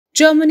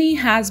Germany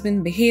has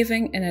been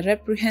behaving in a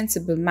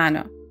reprehensible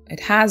manner. It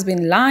has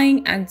been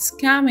lying and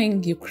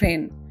scamming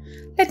Ukraine.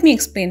 Let me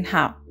explain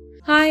how.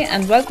 Hi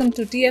and welcome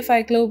to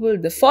TFI Global,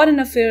 the foreign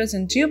affairs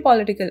and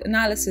geopolitical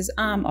analysis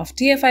arm of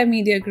TFI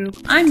Media Group.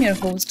 I'm your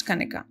host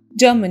Kanika.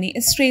 Germany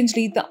is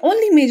strangely the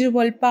only major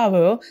world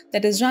power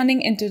that is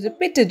running into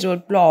repeated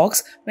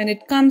roadblocks when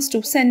it comes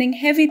to sending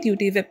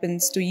heavy-duty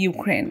weapons to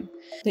Ukraine.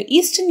 The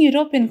Eastern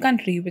European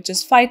country, which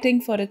is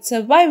fighting for its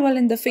survival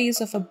in the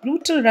face of a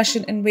brutal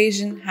Russian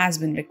invasion, has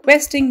been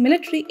requesting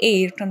military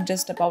aid from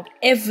just about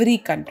every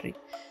country.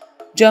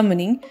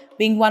 Germany,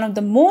 being one of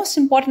the most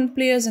important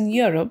players in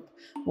Europe,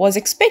 was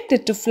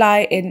expected to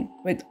fly in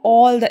with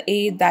all the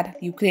aid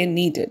that Ukraine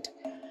needed.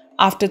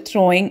 After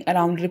throwing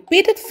around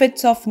repeated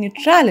fits of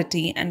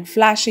neutrality and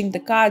flashing the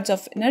cards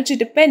of energy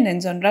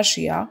dependence on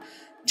Russia,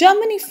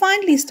 Germany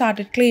finally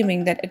started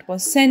claiming that it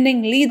was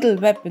sending lethal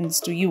weapons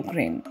to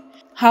Ukraine.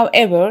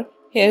 However,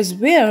 here's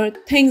where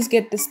things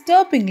get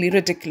disturbingly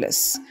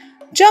ridiculous.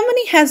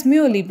 Germany has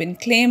merely been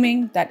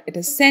claiming that it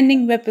is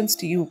sending weapons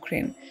to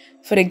Ukraine.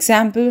 For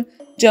example,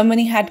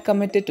 Germany had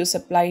committed to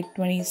supply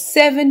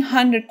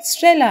 2,700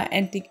 Strela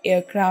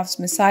anti-aircraft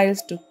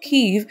missiles to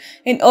Kyiv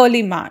in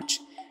early March.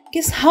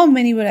 Guess how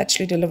many were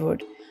actually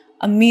delivered?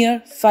 A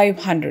mere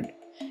 500.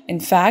 In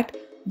fact,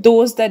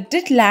 those that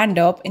did land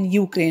up in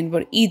Ukraine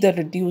were either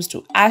reduced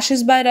to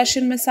ashes by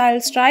Russian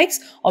missile strikes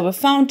or were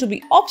found to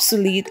be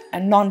obsolete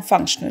and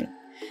non-functional.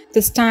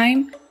 This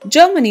time,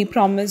 Germany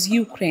promised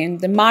Ukraine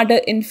the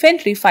Marder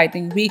infantry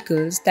fighting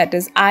vehicles, that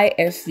is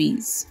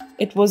IFVs.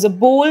 It was a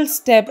bold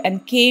step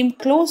and came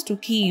close to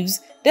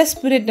Kyiv's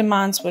desperate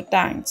demands for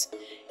tanks.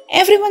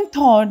 Everyone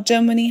thought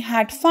Germany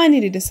had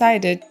finally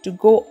decided to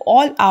go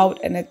all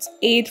out in its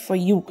aid for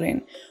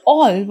Ukraine.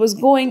 All was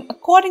going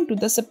according to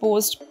the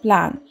supposed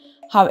plan.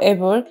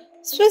 However,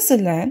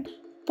 Switzerland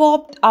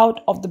popped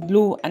out of the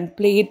blue and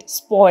played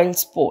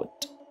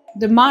spoilsport.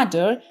 The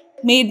Marder,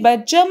 made by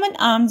German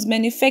arms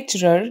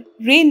manufacturer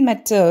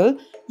Rheinmetall,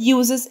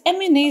 uses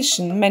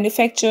ammunition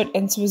manufactured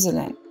in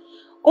Switzerland.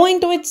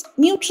 Owing to its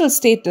neutral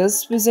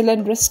status,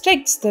 Switzerland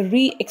restricts the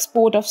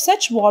re-export of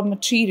such war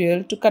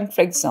material to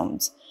conflict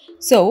zones.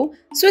 So,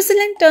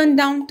 Switzerland turned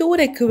down two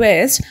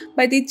requests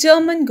by the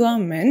German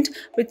government,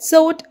 which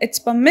sought its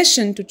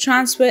permission to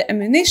transfer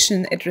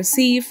ammunition it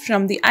received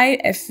from the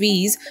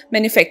IFV's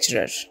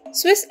manufacturer.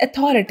 Swiss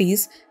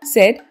authorities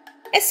said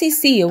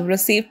SECO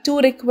received two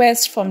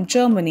requests from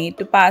Germany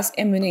to pass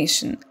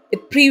ammunition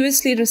it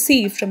previously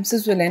received from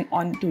Switzerland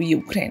onto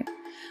Ukraine.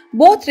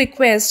 Both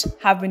requests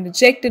have been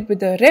rejected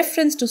with a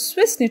reference to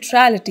Swiss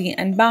neutrality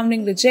and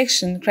bounding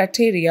rejection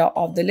criteria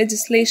of the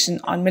legislation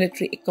on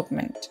military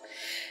equipment.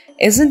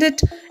 Isn't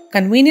it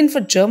convenient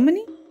for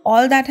Germany?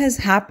 All that has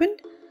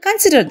happened?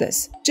 Consider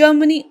this.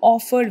 Germany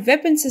offered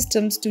weapon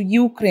systems to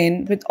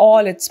Ukraine with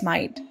all its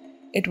might.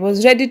 It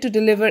was ready to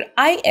deliver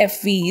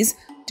IFVs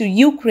to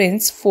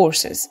Ukraine's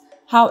forces.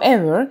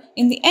 However,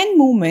 in the end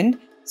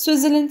moment,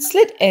 Switzerland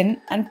slid in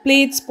and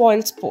played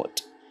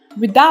spoilsport.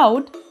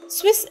 Without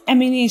Swiss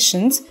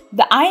ammunitions,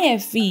 the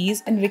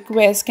IFVs and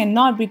requests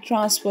cannot be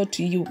transferred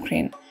to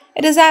Ukraine.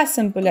 It is as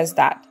simple as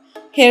that.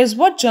 Here's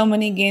what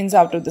Germany gains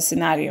out of the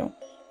scenario.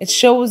 It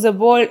shows the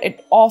world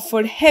it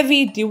offered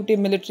heavy-duty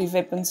military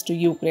weapons to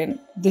Ukraine.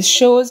 This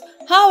shows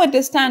how it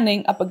is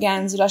standing up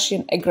against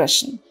Russian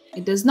aggression.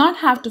 It does not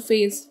have to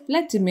face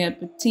Vladimir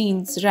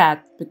Putin's wrath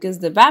because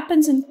the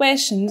weapons in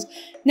question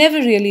never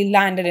really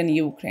landed in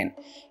Ukraine.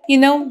 You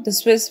know, the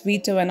Swiss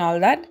veto and all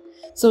that.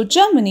 So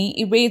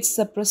Germany awaits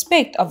the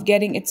prospect of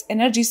getting its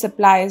energy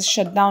supplies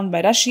shut down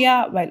by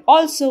Russia while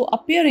also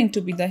appearing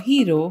to be the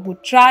hero who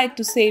tried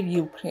to save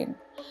Ukraine.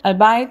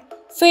 Albeit,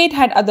 fate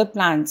had other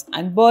plans,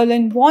 and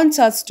Berlin wants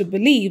us to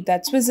believe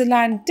that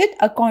Switzerland did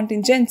a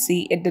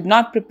contingency it did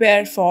not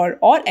prepare for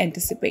or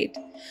anticipate.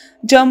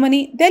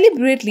 Germany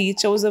deliberately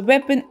chose a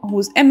weapon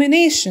whose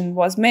ammunition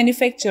was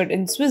manufactured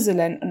in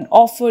Switzerland and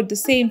offered the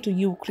same to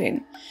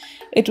Ukraine.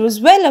 It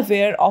was well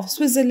aware of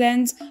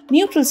Switzerland's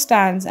neutral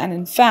stance and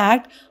in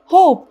fact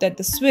hoped that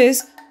the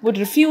Swiss would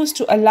refuse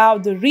to allow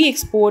the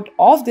re-export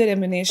of their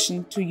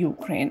ammunition to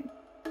Ukraine.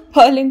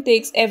 Berlin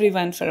takes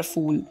everyone for a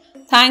fool.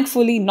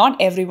 Thankfully, not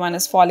everyone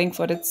is falling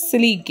for its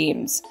silly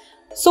games.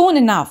 Soon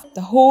enough,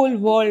 the whole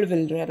world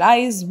will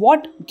realize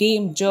what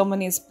game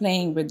Germany is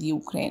playing with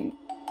Ukraine.